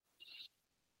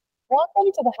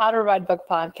Welcome to the How to Write a Book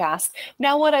podcast.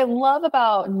 Now, what I love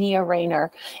about Nia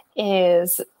Rayner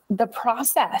is the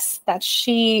process that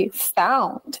she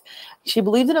found. She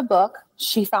believed in a book.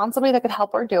 She found somebody that could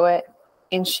help her do it,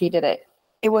 and she did it.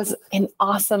 It was an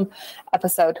awesome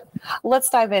episode. Let's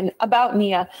dive in. About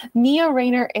Nia. Nia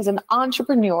Rayner is an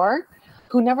entrepreneur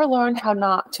who never learned how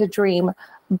not to dream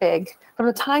big. From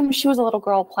the time she was a little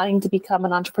girl planning to become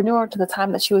an entrepreneur to the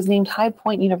time that she was named High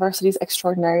Point University's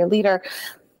Extraordinary Leader,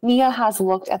 Nia has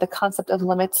looked at the concept of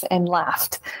limits and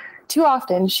laughed. Too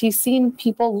often, she's seen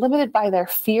people limited by their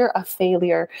fear of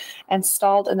failure and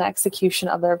stalled in the execution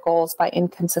of their goals by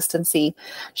inconsistency.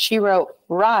 She wrote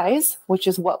Rise, which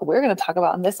is what we're going to talk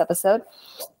about in this episode,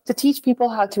 to teach people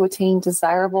how to attain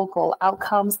desirable goal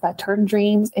outcomes that turn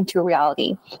dreams into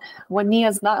reality. When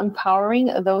Nia's not empowering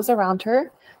those around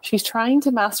her, she's trying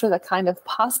to master the kind of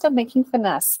pasta-making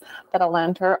finesse that'll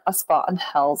land her a spot in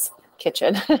Hell's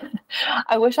Kitchen.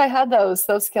 I wish I had those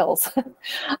skills.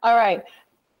 All right.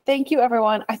 Thank you,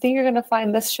 everyone. I think you're going to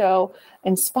find this show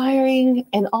inspiring,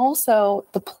 and also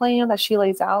the plan that she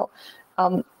lays out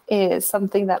is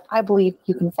something that I believe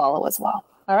you can follow as well.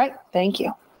 All right. Thank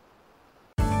you.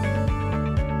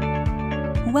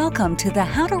 Welcome to the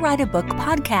How to Write a Book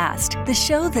podcast, the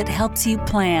show that helps you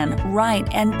plan,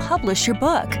 write, and publish your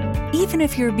book, even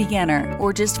if you're a beginner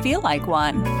or just feel like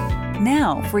one.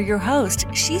 Now, for your host,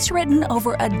 she's written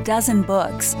over a dozen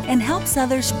books and helps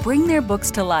others bring their books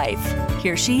to life.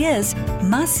 Here she is,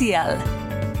 Maciel.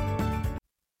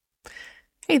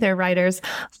 Hey there, writers.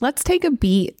 Let's take a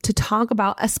beat to talk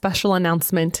about a special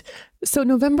announcement. So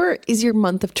November is your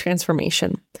month of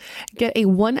transformation. Get a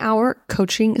 1-hour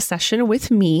coaching session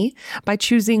with me by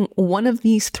choosing one of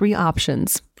these 3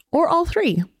 options, or all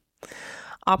 3.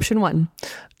 Option 1,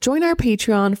 join our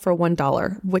Patreon for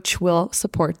 $1, which will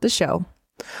support the show.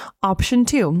 Option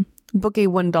 2, book a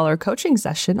 $1 coaching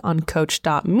session on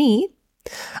coach.me.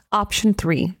 Option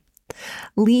 3,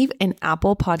 leave an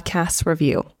Apple Podcasts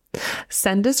review.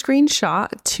 Send a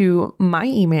screenshot to my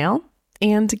email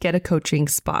and get a coaching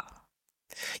spot.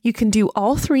 You can do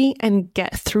all 3 and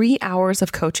get 3 hours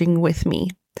of coaching with me.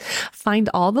 Find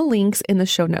all the links in the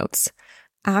show notes.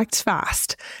 Act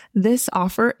fast. This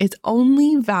offer is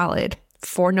only valid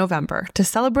for November to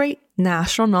celebrate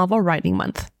National Novel Writing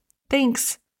Month.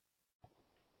 Thanks.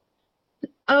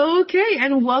 Okay,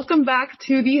 and welcome back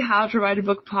to the How to Write a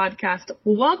Book podcast.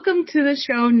 Welcome to the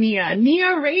show, Nia.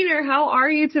 Nia Rayner, how are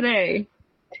you today?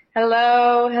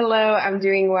 Hello. I'm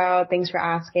doing well. Thanks for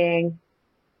asking.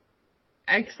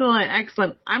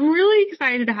 Excellent. I'm really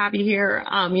excited to have you here.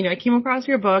 I came across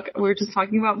your book. We were just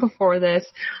talking about before this.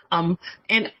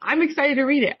 And I'm excited to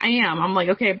read it. I'm like,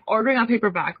 okay, I'm ordering on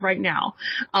paperback right now.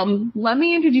 Let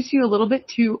me introduce you a little bit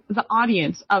to the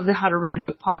audience of the How to Write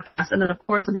a Book podcast. And then, of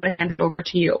course, I'm going to hand it over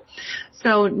to you.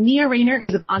 So Nia Rayner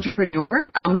is an entrepreneur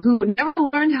who never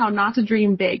learned how not to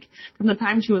dream big. From the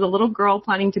time she was a little girl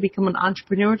planning to become an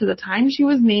entrepreneur to the time she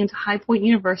was named High Point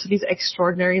University's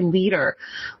Extraordinary Leader.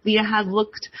 Leah has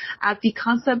looked at the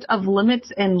concept of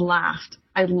limits and laughed.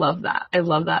 I love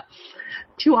that.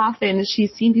 Too often,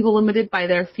 she's seen people limited by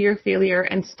their fear of failure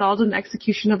and stalled in the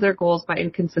execution of their goals by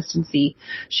inconsistency.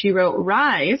 She wrote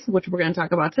Rise, which we're going to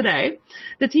talk about today,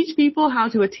 to teach people how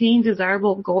to attain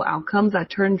desirable goal outcomes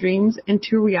that turn dreams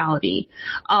into reality.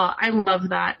 I love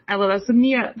that. So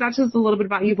Nia, that's just a little bit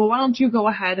about you, but why don't you go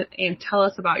ahead and tell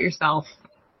us about yourself?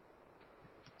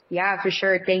 Yeah, for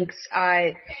sure. Thanks.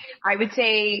 I would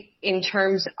say in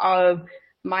terms of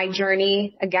my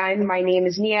journey, again, my name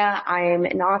is Nia. I am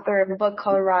an author of a book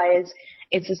called Rise.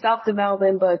 It's a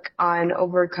self-development book on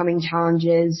overcoming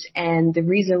challenges. And the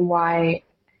reason why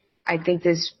I think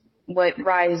what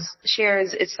Rise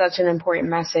shares is such an important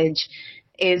message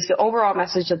is the overall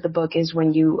message of the book is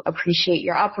when you appreciate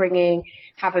your upbringing,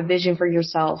 have a vision for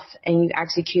yourself, and you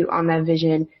execute on that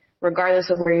vision, regardless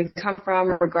of where you come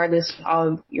from, regardless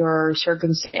of your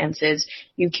circumstances,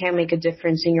 you can make a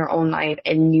difference in your own life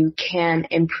and you can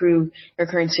improve your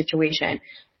current situation.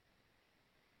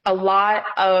 A lot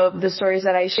of the stories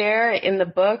that I share in the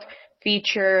book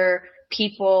feature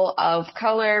people of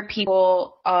color,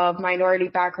 people of minority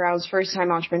backgrounds,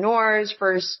 first-time entrepreneurs,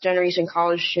 first-generation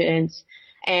college students,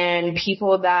 and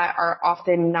people that are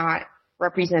often not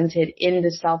represented in the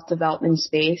self-development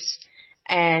space.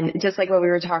 And just like what we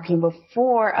were talking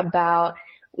before about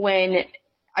when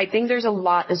I think there's a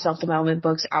lot of self-development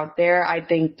books out there, I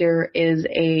think there is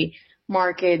a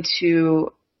market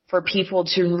for people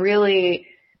to really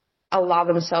allow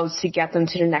themselves to get them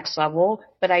to the next level.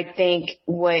 But I think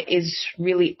what is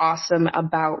really awesome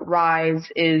about Rise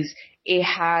is it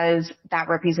has that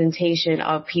representation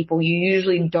of people you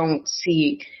usually don't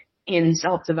see in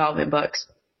self-development books.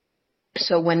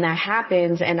 So when that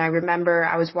happens, and I remember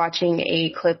I was watching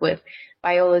a clip with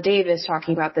Viola Davis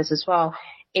talking about this as well,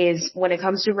 is when it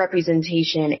comes to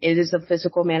representation, it is a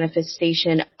physical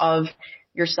manifestation of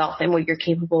yourself and what you're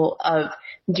capable of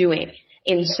doing.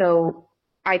 And so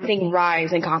I think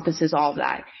Rise encompasses all of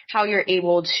that. How you're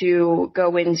able to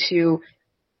go into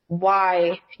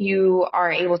why you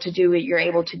are able to do what you're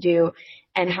able to do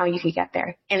and how you could get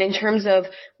there. And in terms of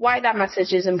why that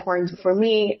message is important for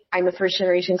me, I'm a first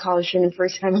generation college student,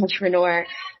 first time entrepreneur,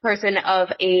 person of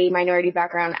a minority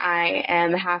background. I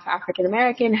am half African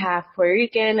American, half Puerto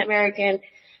Rican American.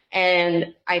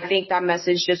 And I think that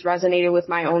message just resonated with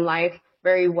my own life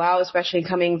very well, especially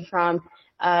coming from,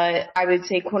 I would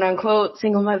say, quote unquote,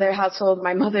 single mother household.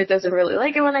 My mother doesn't really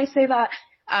like it when I say that.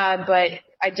 But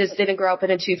I just didn't grow up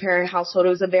in a two-parent household. It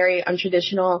was a very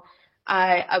untraditional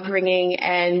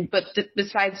upbringing. But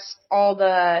besides all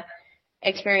the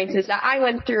experiences that I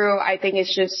went through, I think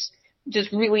it's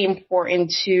just really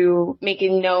important to make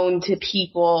it known to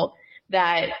people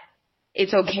that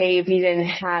it's okay if you didn't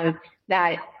have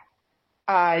that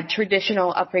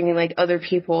traditional upbringing like other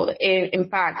people. In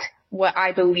fact, what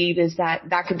I believe is that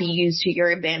could be used to your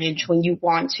advantage when you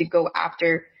want to go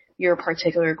after your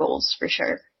particular goals, for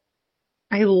sure.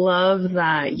 I love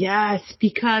that. Yes,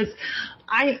 because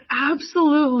I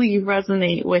absolutely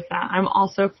resonate with that. I'm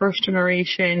also first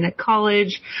generation at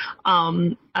college.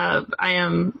 I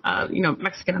am,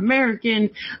 Mexican American.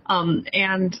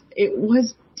 And it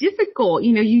was difficult.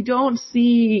 You don't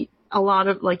see a lot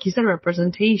of, like you said,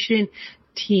 representation,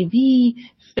 TV,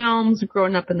 films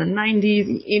growing up in the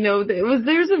 90s.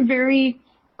 There's a very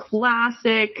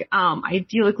classic,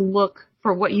 idyllic look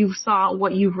for what you saw,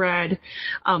 what you read.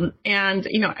 I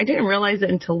didn't realize it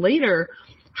until later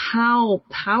how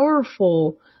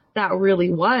powerful that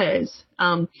really was.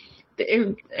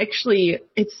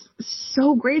 It's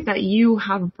so great that you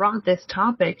have brought this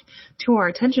topic to our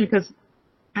attention, because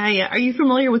are you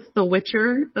familiar with The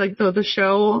Witcher, like the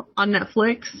show on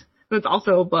Netflix? It's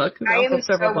also a book. I am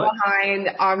so behind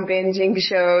on binging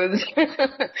shows.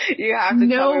 You have to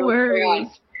no worries.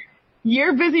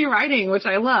 You're busy writing, which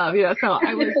I love. So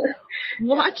I was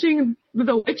watching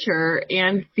The Witcher,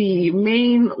 and the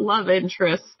main love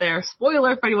interest there,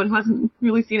 spoiler for anyone who hasn't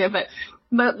really seen it, but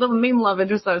the main love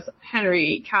interest was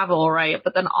Henry Cavill, right?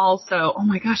 But then also, oh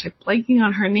my gosh, I'm blanking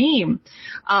on her name.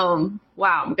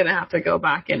 Wow, I'm going to have to go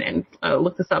back and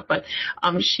look this up. But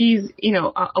she's,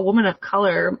 a woman of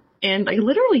color, and I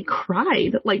literally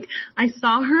cried. Like, I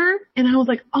saw her, and I was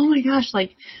like, oh my gosh,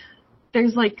 like,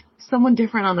 there's like someone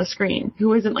different on the screen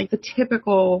who isn't like the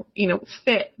typical,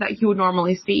 fit that you would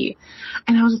normally see.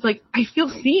 And I was just like, I feel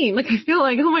seen. Like, I feel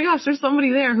like, oh my gosh, there's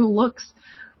somebody there who looks,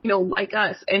 like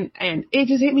us. And it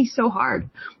just hit me so hard,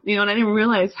 and I didn't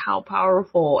realize how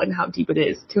powerful and how deep it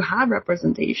is to have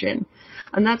representation.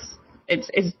 And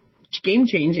it's game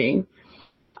changing.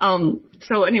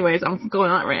 So anyways, I'm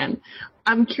going on, Rand.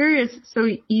 I'm curious. So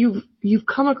you've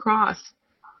come across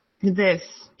this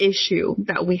issue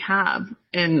that we have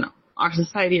in our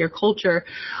society or culture.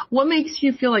 What makes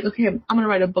you feel like, okay, I'm going to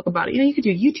write a book about it? You could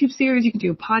do a YouTube series, you could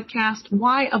do a podcast.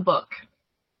 Why a book?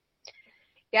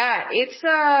 Yeah, it's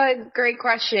a great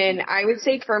question. I would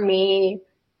say for me,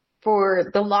 for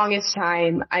the longest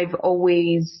time, I've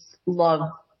always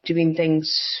loved doing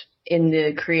things in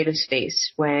the creative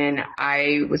space. When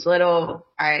I was little,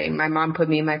 my mom put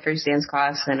me in my first dance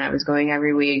class, and I was going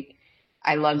every week.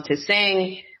 I loved to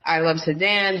sing. I loved to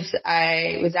dance.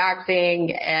 I was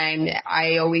acting, and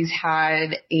I always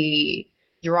had a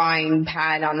drawing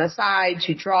pad on the side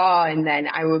to draw, and then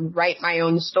I would write my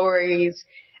own stories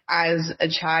as a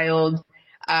child.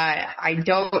 I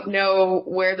don't know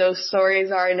where those stories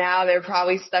are now. They're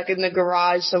probably stuck in the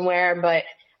garage somewhere, but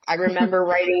I remember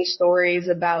writing stories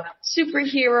about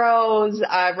superheroes,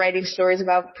 writing stories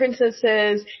about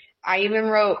princesses. I even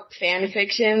wrote fan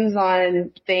fictions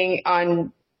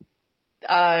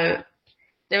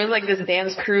there was like this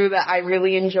dance crew that I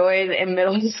really enjoyed in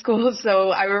middle school. So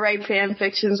I would write fan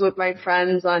fictions with my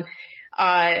friends on,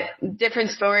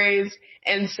 different stories.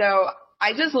 And so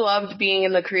I just loved being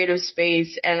in the creative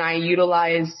space, and I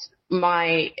utilized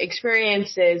my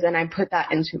experiences and I put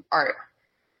that into art.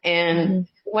 And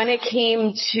when it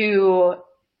came to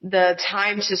the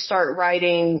time to start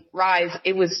writing Rise,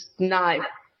 it was not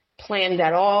planned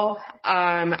at all.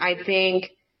 I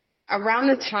think around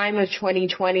the time of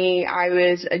 2020, I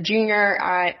was a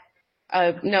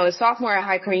sophomore at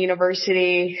High Point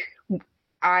University.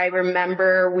 I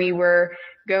remember we were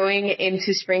going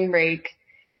into spring break,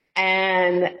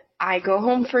 and I go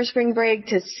home for spring break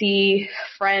to see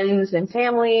friends and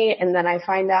family, and then I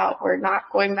find out we're not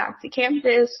going back to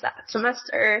campus that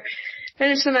semester.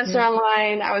 finished semester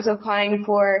online. I was applying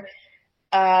for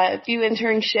a few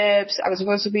internships. I was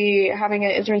supposed to be having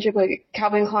an internship with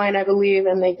Calvin Klein, I believe,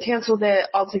 and they canceled it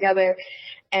altogether.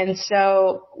 And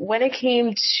so when it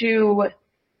came to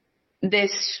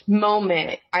this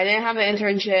moment, I didn't have an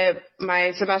internship.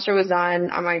 My semester was done.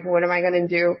 I'm like, what am I going to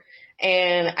do?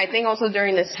 And I think also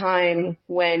during this time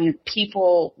when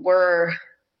people were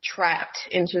trapped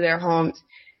into their homes,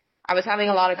 I was having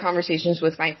a lot of conversations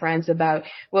with my friends about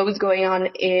what was going on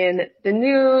in the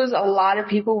news. A lot of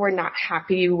people were not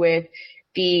happy with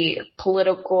the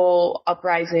political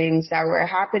uprisings that were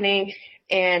happening.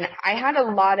 And I had a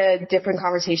lot of different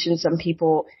conversations. Some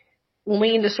people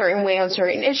leaned a certain way on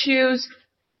certain issues.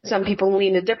 Some people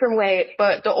leaned a different way.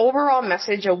 But the overall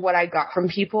message of what I got from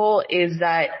people is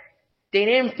that they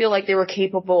didn't feel like they were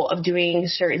capable of doing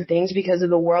certain things because of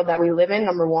the world that we live in,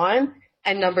 number one.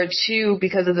 And number two,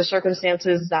 because of the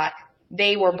circumstances that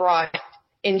they were brought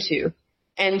into.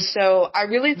 And so I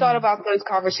really thought about those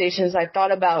conversations. I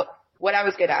thought about what I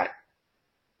was good at,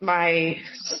 my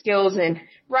skills in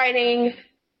writing,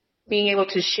 being able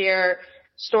to share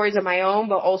stories of my own,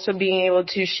 but also being able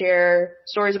to share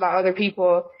stories about other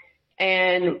people.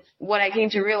 And what I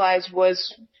came to realize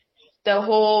was the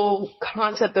whole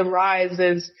concept of Rise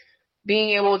is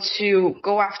being able to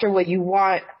go after what you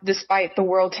want despite the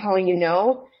world telling you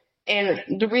no.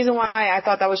 And the reason why I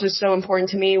thought that was just so important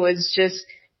to me was just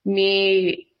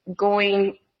me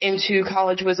going into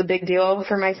college was a big deal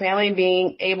for my family.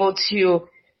 Being able to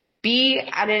be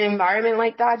at an environment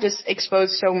like that just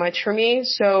exposed so much for me.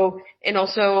 So, and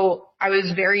also I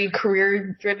was very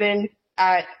career driven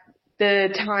at the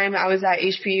time I was at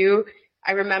HBU.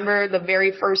 I remember the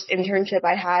very first internship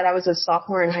I had, I was a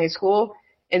sophomore in high school.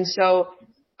 And so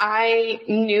I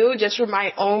knew just from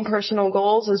my own personal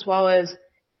goals as well as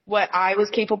what I was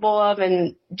capable of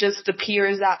and just the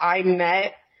peers that I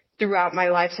met throughout my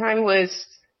lifetime was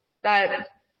that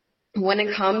when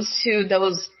it comes to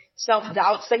those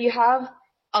self-doubts that you have,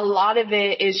 a lot of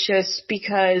it is just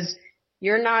because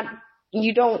you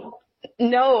don't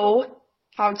know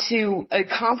how to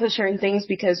accomplish certain things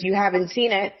because you haven't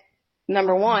seen it,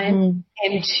 number one.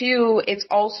 And two, it's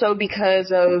also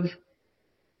because of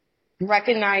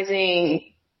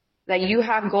recognizing that you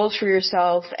have goals for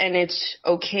yourself and it's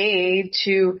okay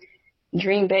to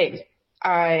dream big.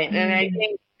 And I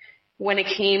think when it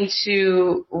came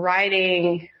to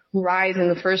writing Rise in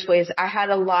the first place, I had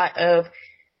a lot of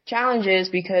challenges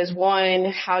because one,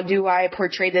 how do I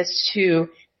portray this to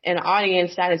an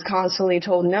audience that is constantly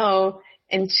told no?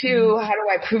 And two, how do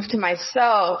I prove to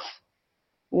myself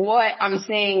what I'm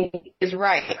saying is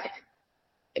right?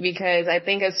 Because I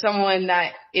think as someone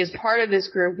that is part of this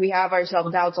group, we have our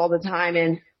self-doubts all the time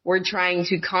and we're trying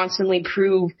to constantly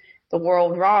prove the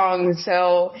world wrong.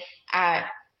 So at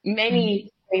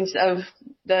many points of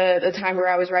the time where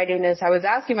I was writing this, I was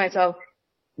asking myself,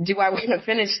 do I want to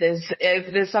finish this?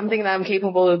 Is this something that I'm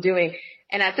capable of doing?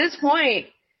 And at this point,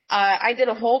 I did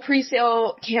a whole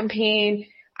pre-sale campaign.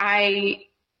 I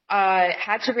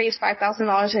had to raise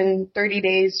 $5,000 in 30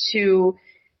 days to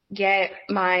get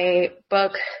my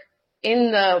book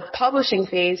in the publishing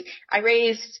phase. I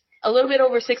raised a little bit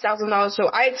over $6,000, so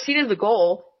I exceeded the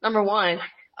goal, number one.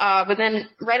 But then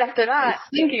right after that,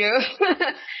 thank you.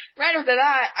 Right after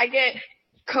that, I get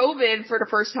COVID for the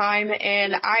first time,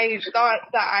 and I thought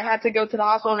that I had to go to the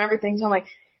hospital and everything. So I'm like,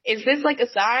 is this like a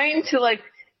sign to like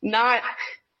not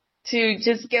to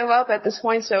just give up at this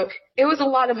point? So it was a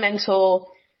lot of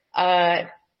mental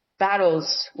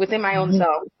battles within my own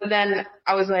self. But then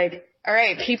I was like, all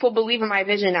right, people believe in my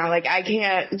vision now. Like I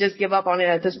can't just give up on it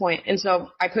at this point. And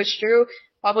so I pushed through,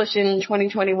 published in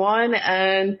 2021,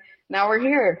 and now we're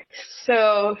here.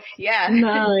 So yeah.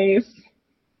 Nice.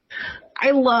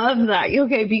 I love that.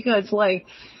 Okay, because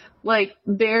like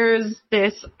there's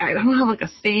this, I don't have like a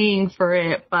saying for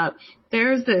it, but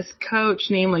there's this coach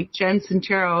named like Jen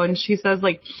Sincero, and she says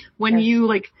like when you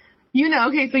like, you know,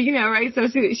 okay, so you know, right? So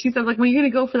she says like when you're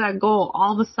gonna go for that goal,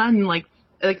 all of a sudden like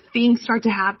things start to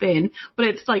happen, but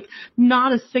it's like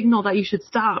not a signal that you should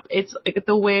stop. It's like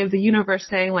the way of the universe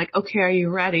saying like, okay, are you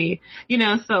ready? You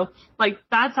know, so like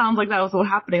that sounds like that was what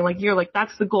happening. Like you're like,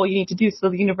 that's the goal you need to do. So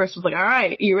the universe was like, all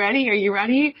right, you ready? Are you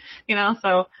ready? You know,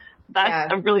 so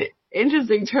that's a really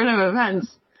interesting turn of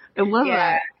events. I love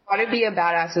that. How to Be a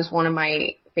Badass is one of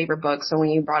my favorite books. So when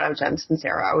you brought up Jen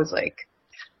Sincero, I was like,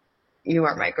 you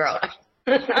are my girl.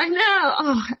 I know.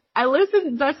 Oh, I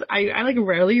like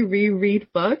rarely reread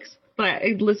books, but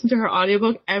I listen to her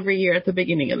audiobook every year at the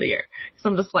beginning of the year. So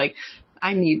I'm just like,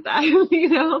 I need that, you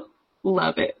know?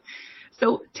 Love it.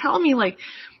 So tell me like,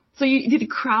 so you did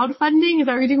crowdfunding? Is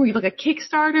that what you're doing? Were you like a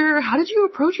Kickstarter? How did you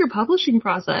approach your publishing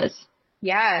process?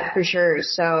 Yeah, for sure.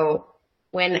 So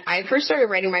when I first started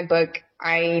writing my book,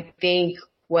 I think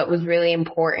what was really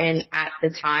important at the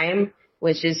time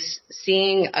was just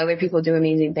seeing other people do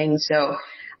amazing things. So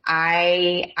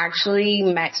I actually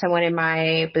met someone in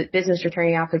my business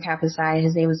fraternity Alpha Kappa Psi.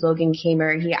 His name was Logan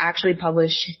Kamer. He actually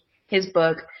published his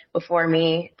book before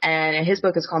me, and his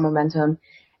book is called Momentum.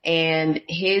 And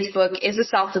his book is a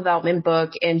self-development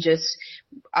book, and just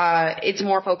it's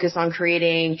more focused on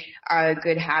creating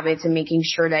good habits and making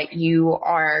sure that you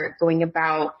are going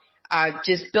about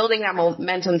just building that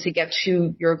momentum to get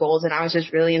to your goals. And I was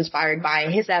just really inspired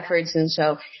by his efforts. And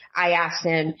so I asked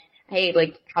him, hey,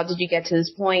 like, how did you get to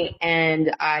this point? And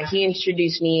he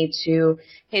introduced me to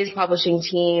his publishing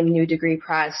team, New Degree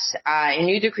Press. And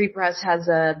New Degree Press has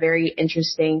a very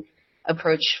interesting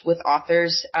approach with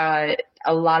authors.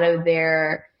 A lot of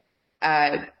their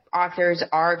authors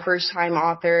are first-time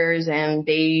authors, and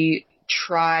they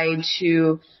try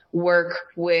to work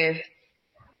with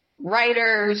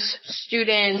writers,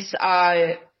 students,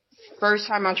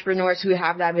 first-time entrepreneurs who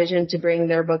have that vision to bring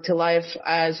their book to life.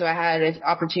 So I had an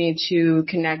opportunity to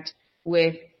connect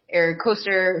with Eric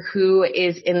Koster, who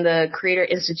is in the Creator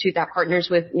Institute that partners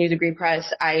with New Degree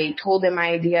Press. I told him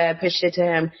my idea, pitched it to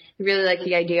him. He really liked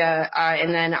the idea.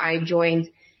 And then I joined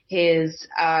his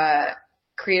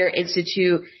Creator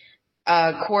Institute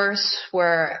course,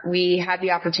 where we had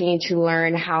the opportunity to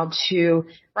learn how to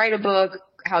write a book,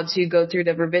 how to go through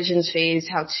the revisions phase,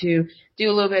 how to do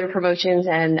a little bit of promotions.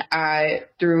 And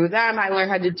through them, I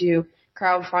learned how to do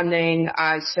crowdfunding.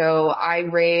 So I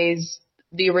raised,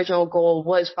 the original goal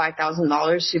was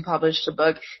 $5,000 to publish the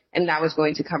book, and that was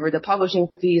going to cover the publishing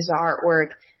fees, the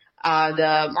artwork,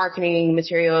 the marketing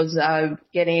materials,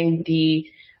 getting the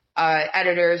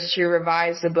editors to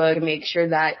revise the book and make sure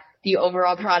that the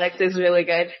overall product is really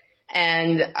good.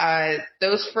 And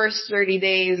those first 30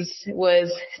 days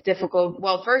was difficult.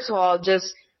 Well, first of all,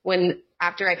 just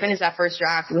after I finished that first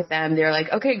draft with them, they're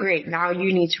like, okay, great, now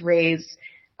you need to raise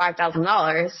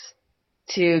 $5,000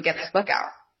 to get this book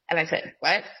out. And I said,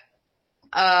 what?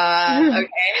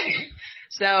 Okay.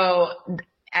 So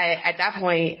at that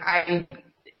point, I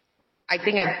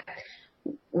think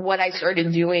what I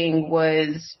started doing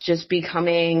was just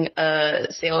becoming a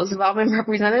sales development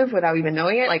representative without even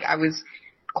knowing it. Like, I was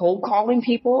cold calling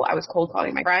people. I was cold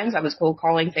calling my friends. I was cold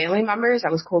calling family members.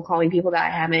 I was cold calling people that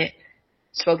I haven't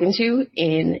spoken to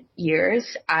in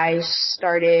years. I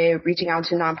started reaching out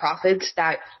to nonprofits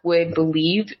that would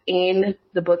believe in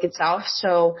the book itself.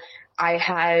 So I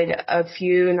had a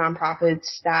few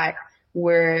nonprofits that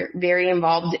were very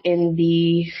involved in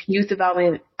the youth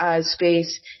development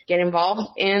space get involved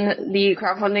in the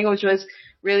crowdfunding, which was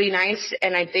really nice.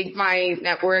 And I think my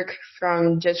network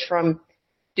from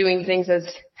doing things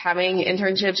as having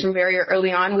internships from very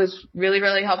early on was really,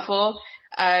 really helpful.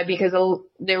 Because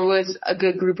there was a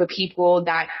good group of people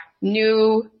that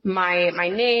knew my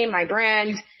name, my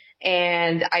brand,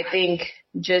 and I think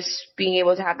just being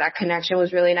able to have that connection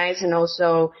was really nice, and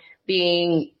also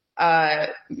being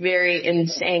very in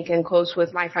sync and close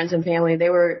with my friends and family. They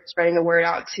were spreading the word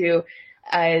out too.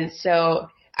 So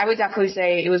I would definitely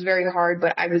say it was very hard,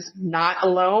 but I was not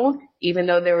alone, even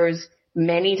though there was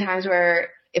many times where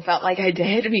it felt like I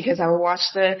did, because I would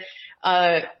watch the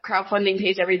crowdfunding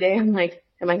page every day. I'm like,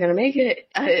 am I going to make it?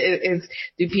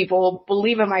 Do people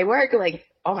believe in my work? Like,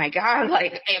 oh my God,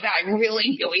 like, am I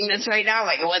really doing this right now?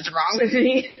 Like, what's wrong with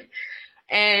me?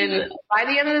 And by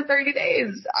the end of the 30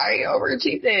 days, I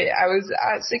overachieved it. I was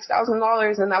at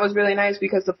 $6,000, and that was really nice,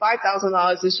 because the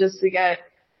 $5,000 is just to get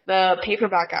the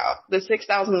paperback out. The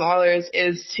 $6,000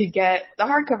 is to get the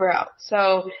hardcover out.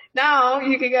 So now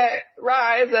you can get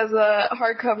Rise as a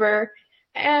hardcover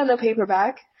and a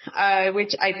paperback,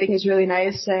 which I think is really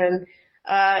nice. And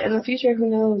in the future, who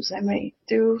knows, I might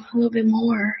do a little bit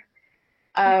more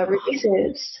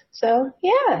releases. So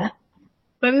yeah.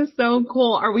 That is so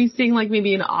cool. Are we seeing like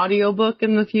maybe an audiobook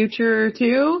in the future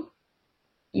too?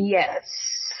 Yes.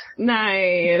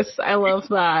 Nice. I love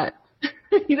that.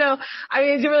 You know, I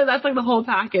mean, really, that's like the whole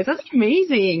package. That's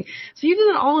amazing. So you did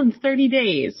it all in 30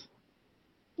 days.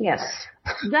 Yes.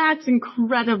 That's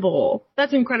incredible.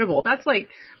 That's incredible. That's like,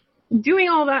 doing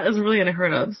all that is really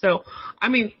unheard of. So, I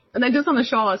mean, and I do this on the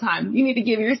show all the time. You need to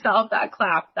give yourself that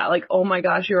clap, that like, oh my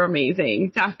gosh, you're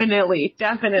amazing. Definitely.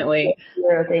 Definitely.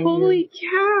 Yeah, holy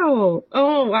cow.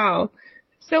 Oh, wow.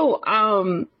 So,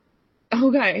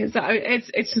 okay. So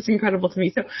it's just incredible to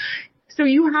me. So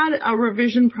you had a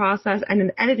revision process and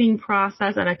an editing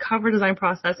process and a cover design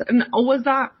process. And was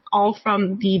that all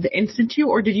from the Institute,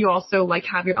 or did you also like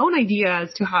have your own idea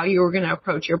as to how you were going to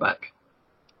approach your book?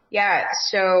 Yeah.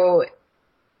 So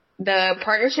the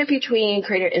partnership between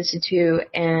Creator Institute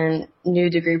and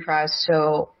New Degree Press.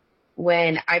 So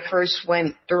when I first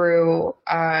went through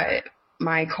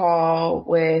my call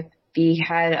with the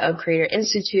head of Creator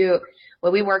Institute,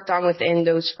 what we worked on within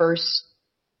those first,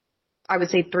 I would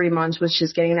say 3 months, was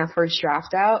just getting that first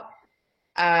draft out.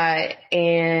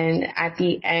 And at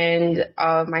the end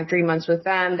of my 3 months with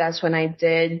them, that's when I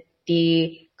did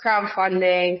the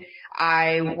crowdfunding.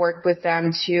 I worked with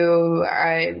them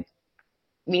to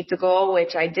meet the goal,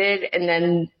 which I did. And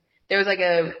then there was like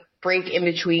a break in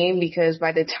between, because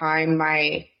by the time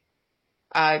my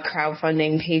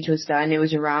crowdfunding page was done, it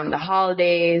was around the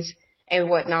holidays and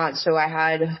whatnot. So I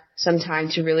had some time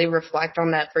to really reflect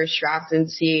on that first draft and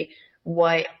see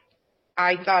what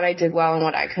I thought I did well and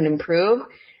what I could improve.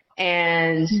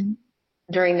 And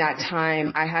during that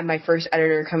time, I had my first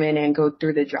editor come in and go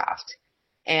through the draft.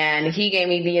 And he gave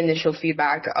me the initial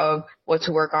feedback of what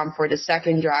to work on for the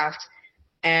second draft.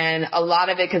 And a lot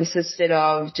of it consisted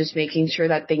of just making sure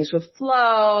that things would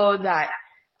flow, that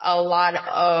a lot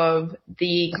of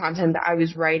the content that I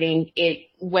was writing, it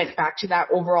went back to that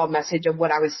overall message of what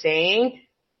I was saying.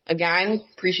 Again,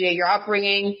 appreciate your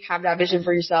upbringing, have that vision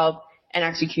for yourself, and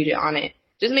execute it on it.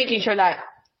 Just making sure that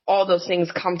all those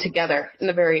things come together in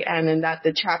the very end and that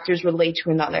the chapters relate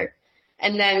to another.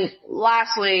 And then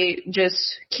lastly,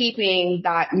 just keeping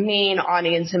that main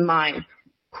audience in mind.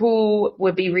 Who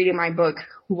would be reading my book,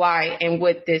 why, and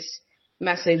would this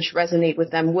message resonate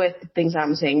with them, with the things that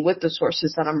I'm saying, with the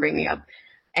sources that I'm bringing up.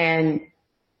 And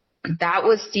that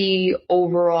was the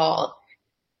overall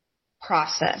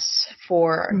process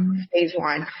for phase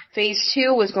 1. Phase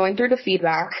 2 was going through the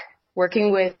feedback,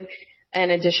 working with an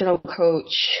additional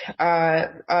coach,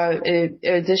 an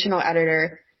additional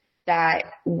editor that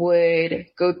would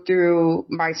go through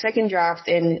my second draft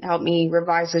and help me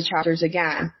revise the chapters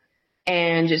again.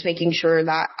 And just making sure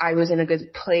that I was in a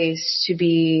good place to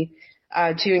be,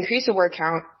 to increase the word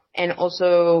count, and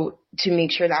also to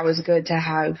make sure that I was good to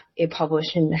have it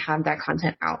published and have that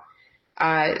content out.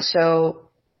 So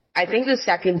I think the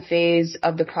second phase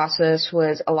of the process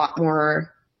was a lot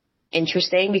more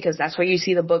interesting, because that's where you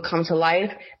see the book come to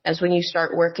life. That's when you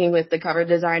start working with the cover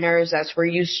designers. That's where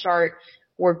you start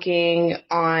working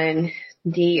on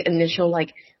the initial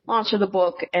launch of the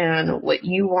book and what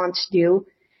you want to do.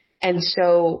 And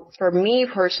so for me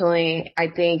personally, I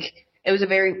think it was a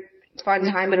very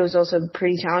fun time, but it was also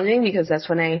pretty challenging, because that's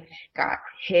when I got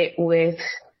hit with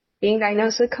being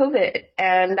diagnosed with COVID.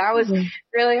 And that was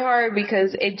really hard,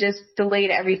 because it just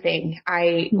delayed everything.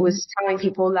 I was telling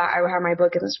people that I would have my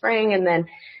book in the spring, and then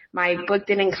my book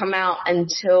didn't come out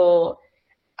until,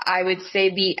 I would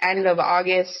say, the end of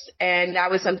August. And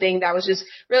that was something that was just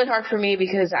really hard for me,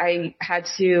 because I had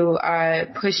to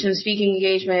push some speaking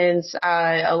engagements.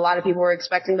 A lot of people were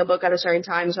expecting the book at a certain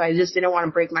time, so I just didn't want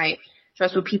to break my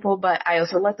trust with people. But I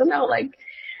also let them know,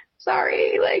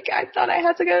 sorry, I thought I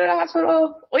had to go to the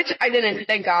hospital, which I didn't,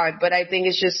 thank God. But I think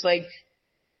it's just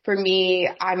for me,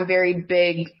 I'm very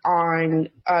big on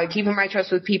keeping my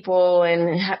trust with people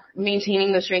and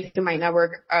maintaining the strength in my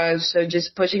network. So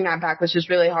just pushing that back was just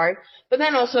really hard. But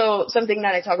then also something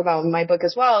that I talk about in my book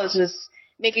as well is just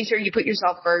making sure you put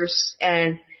yourself first,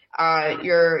 and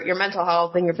your mental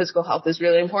health and your physical health is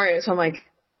really important. So I'm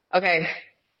okay,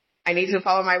 I need to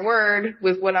follow my word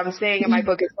with what I'm saying in my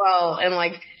book as well,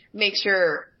 and make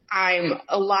sure I'm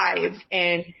alive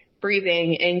and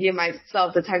breathing and give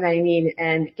myself the time that I need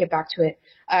and get back to it.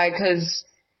 Cause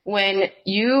when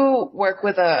you work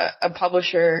with a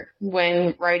publisher,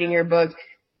 when writing your book,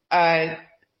 a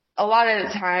lot of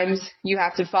the times you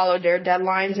have to follow their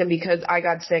deadlines. And because I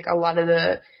got sick, a lot of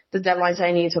the deadlines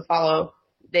I needed to follow,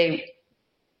 it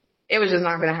was just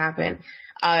not going to happen.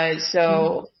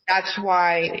 So that's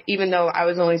why, even though I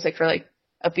was only sick for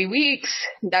a few weeks,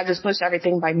 that just pushed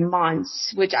everything by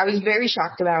months, which I was very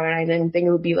shocked about, and I didn't think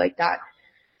it would be like that.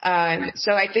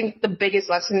 So I think the biggest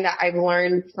lesson that I've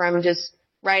learned from just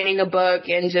writing a book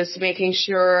and just making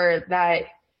sure that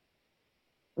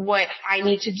what I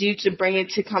need to do to bring it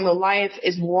to come to life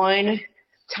is, one,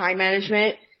 time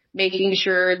management, making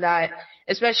sure that,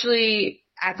 especially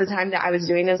at the time that I was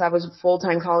doing this, I was a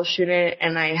full-time college student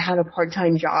and I had a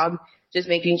part-time job, just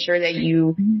making sure that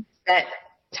you set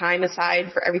time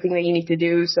aside for everything that you need to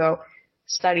do. So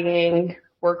studying,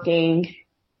 working,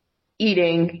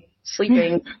 eating,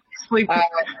 sleeping.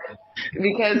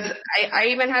 Because I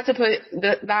even had to put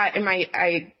that in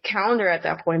my calendar at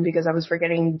that point, because I was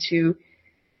forgetting to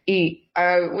eat,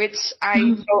 which I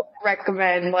don't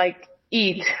recommend.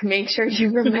 Eat. Make sure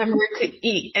you remember to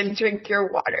eat and drink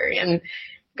your water and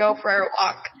go for a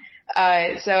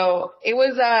walk. So it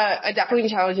was a definitely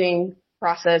challenging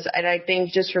process. And I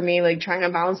think just for me, like trying to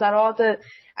balance that all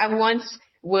at once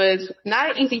was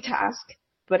not an easy task,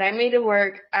 but I made it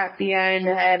work at the end.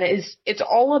 And it's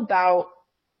all about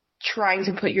trying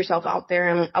to put yourself out there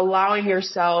and allowing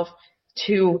yourself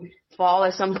to fall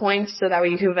at some point so that way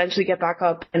you can eventually get back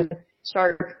up and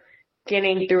start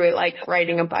getting through it like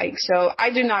riding a bike. So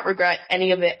I do not regret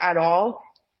any of it at all.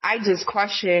 I just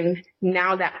question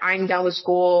now that I'm done with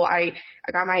school. I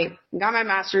got my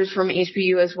master's from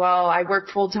HBU as well. I work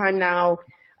full time now.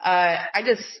 I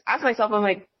just ask myself, I'm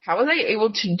like, how was I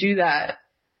able to do that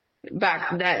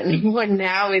back then? When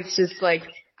now it's just like,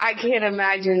 I can't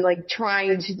imagine like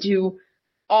trying to do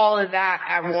all of that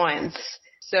at once.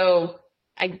 So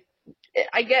I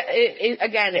get it.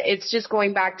 Again, it's just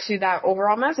going back to that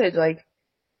overall message. Like,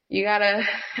 you gotta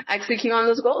execute on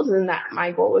those goals, and that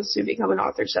my goal was to become an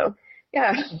author. So,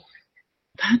 yeah.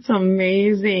 That's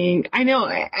amazing. I know.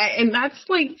 And that's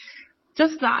like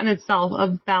just that in itself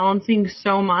of balancing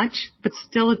so much, but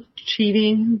still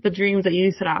achieving the dreams that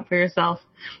you set out for yourself.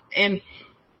 And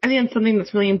I think it's something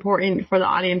that's really important for the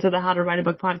audience of the How to Write a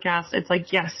Book podcast. It's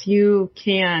like, yes, you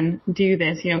can do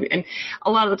this, you know, and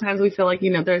a lot of the times we feel like, you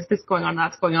know, there's this going on,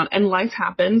 that's going on, and life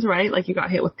happens, right? Like you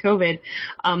got hit with COVID.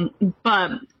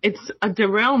 But it's a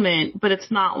derailment, but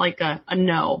it's not like a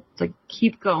no. It's like,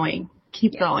 keep going,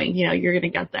 you know, you're going to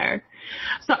get there.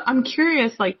 So I'm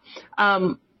curious, like,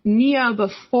 Nia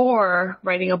before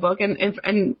writing a book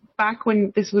and back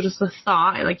when this was just a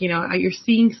thought, like, you know, you're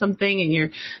seeing something and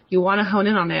you want to hone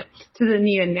in on it, to the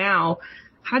Nia now,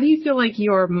 how do you feel like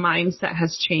your mindset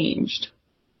has changed?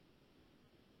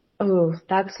 Oh,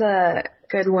 that's a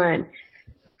good one.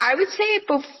 I would say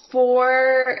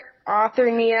before author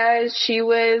Nia,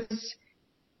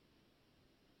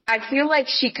 I feel like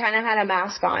she kind of had a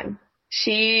mask on.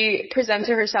 She presented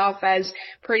herself as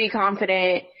pretty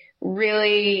confident,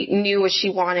 really knew what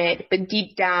she wanted, but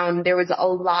deep down there was a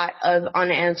lot of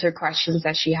unanswered questions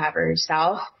that she had for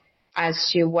herself as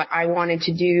to what I wanted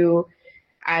to do,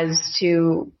 as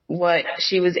to what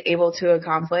she was able to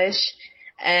accomplish.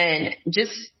 And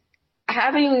just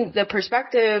having the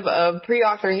perspective of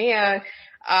pre-author Nia,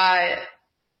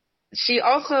 she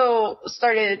also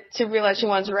started to realize she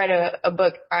wanted to write a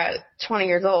book at 20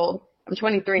 years old. I'm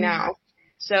 23 now.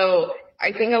 So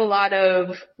I think a lot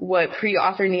of what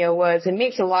pre-author Nia was, it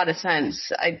makes a lot of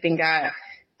sense. I think at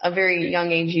a very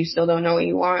young age, you still don't know what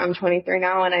you want. I'm 23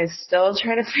 now, and I still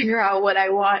try to figure out what I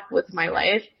want with my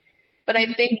life. But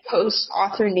I think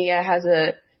post-author Nia has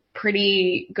a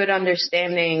pretty good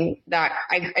understanding that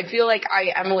I feel like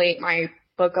I emulate my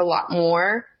book a lot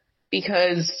more,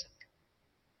 because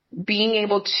being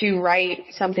able to write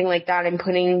something like that and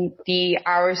putting the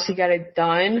hours to get it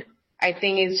done, I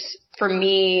think is, for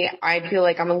me, I feel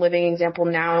like I'm a living example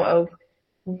now of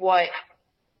what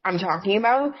I'm talking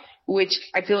about, which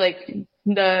I feel like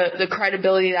the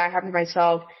credibility that I have for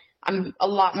myself, I'm a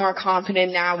lot more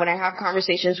confident now when I have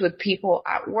conversations with people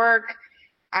at work,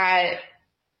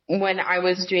 when I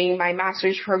was doing my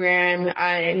master's program,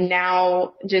 and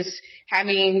now just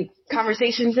having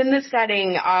conversations in this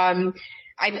setting.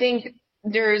 I think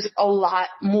there's a lot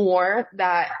more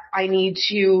that I need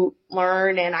to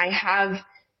learn, and I have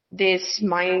this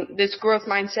growth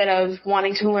mindset of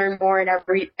wanting to learn more and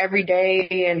every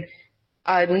day,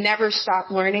 and never stop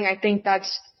learning. I think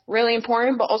that's really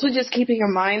important, but also just keeping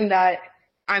in mind that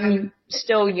I'm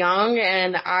still young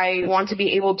and I want to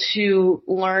be able to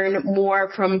learn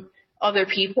more from other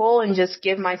people and just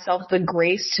give myself the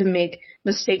grace to make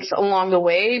mistakes along the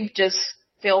way. Just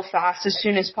fail fast as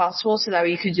soon as possible so that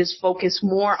you could just focus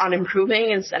more on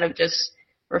improving instead of just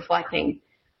reflecting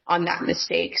on that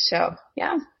mistake. So,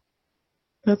 yeah.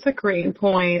 That's a great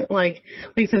point. Like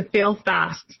you said, fail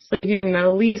fast. So you can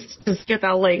at least just get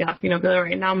that leg up, you know, be like, all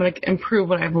right, now I'm going to improve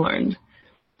what I've learned.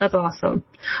 That's awesome.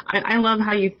 I love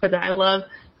how you put that. I love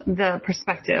the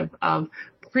perspective of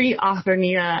pre-author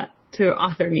Nia to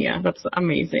author Nia. That's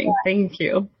amazing. Yeah. Thank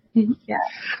you. Yeah.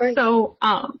 Great. So,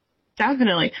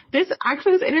 definitely. This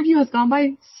interview has gone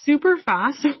by super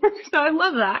fast. So I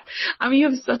love that.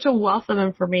 You have such a wealth of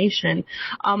information.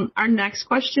 Our next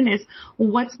question is,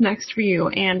 what's next for you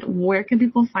and where can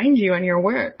people find you and your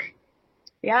work?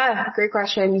 Yeah, great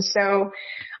question. So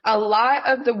a lot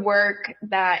of the work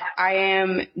that I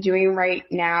am doing right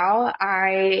now,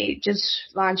 I just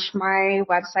launched my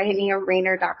website,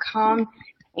 NANOWRIMO.com.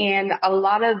 And a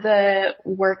lot of the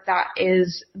work that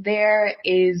is there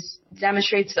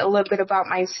demonstrates a little bit about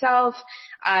myself.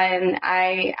 And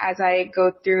as I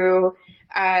go through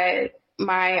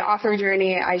my author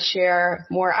journey, I share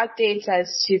more updates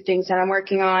as to things that I'm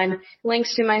working on,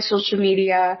 links to my social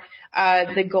media,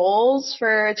 The goals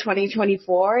for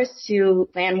 2024 is to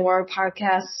land more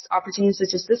podcast opportunities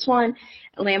such as this one,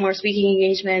 land more speaking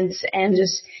engagements, and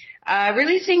just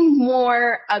releasing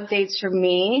more updates from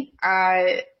me.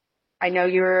 I know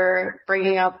you're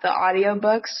bringing up the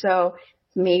audiobooks, so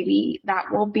maybe that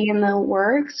will be in the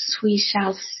works. We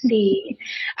shall see.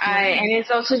 And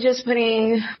it's also just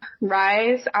putting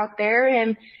Rise out there,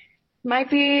 and might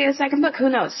be a second book. Who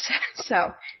knows?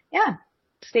 So, yeah,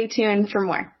 stay tuned for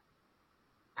more.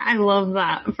 I love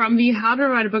that. From the How to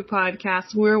Write a Book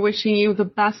podcast, we're wishing you the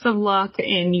best of luck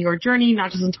in your journey, not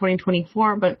just in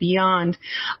 2024, but beyond.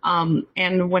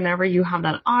 And whenever you have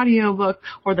that audiobook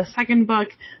or the second book,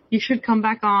 you should come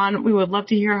back on. We would love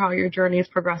to hear how your journey is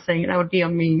progressing. That would be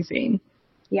amazing.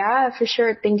 Yeah, for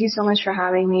sure. Thank you so much for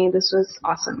having me. This was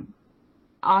awesome.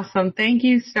 Awesome. Thank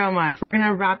you so much. We're going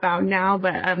to wrap out now,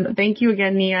 but thank you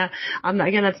again, Nia.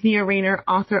 Again, that's Nia Rainer,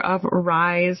 author of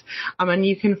Rise. And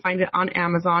you can find it on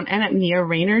Amazon and at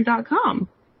niarainer.com.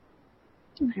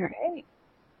 All right.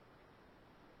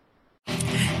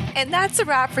 And that's a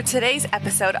wrap for today's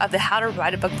episode of the How to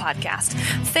Write a Book podcast.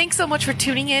 Thanks so much for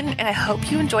tuning in, and I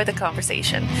hope you enjoyed the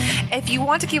conversation. If you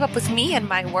want to keep up with me and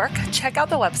my work, check out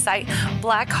the website,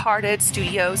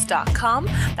 blackheartedstudios.com.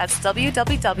 That's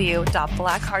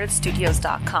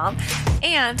www.blackheartedstudios.com.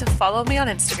 And follow me on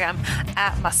Instagram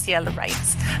at Mastiel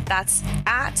Writes. That's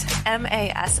at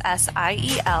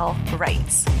MASSIEL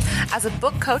Writes. As a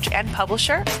book coach and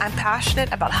publisher, I'm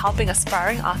passionate about helping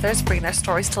aspiring authors bring their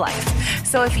stories to life.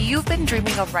 So if you've been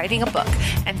dreaming of writing a book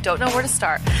and don't know where to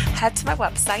start, head to my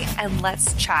website and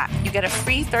let's chat. You get a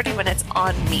free 30 minutes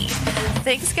on me.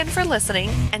 Thanks again for listening,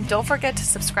 and don't forget to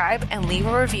subscribe and leave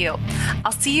a review.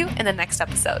 I'll see you in the next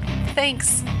episode.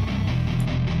 Thanks.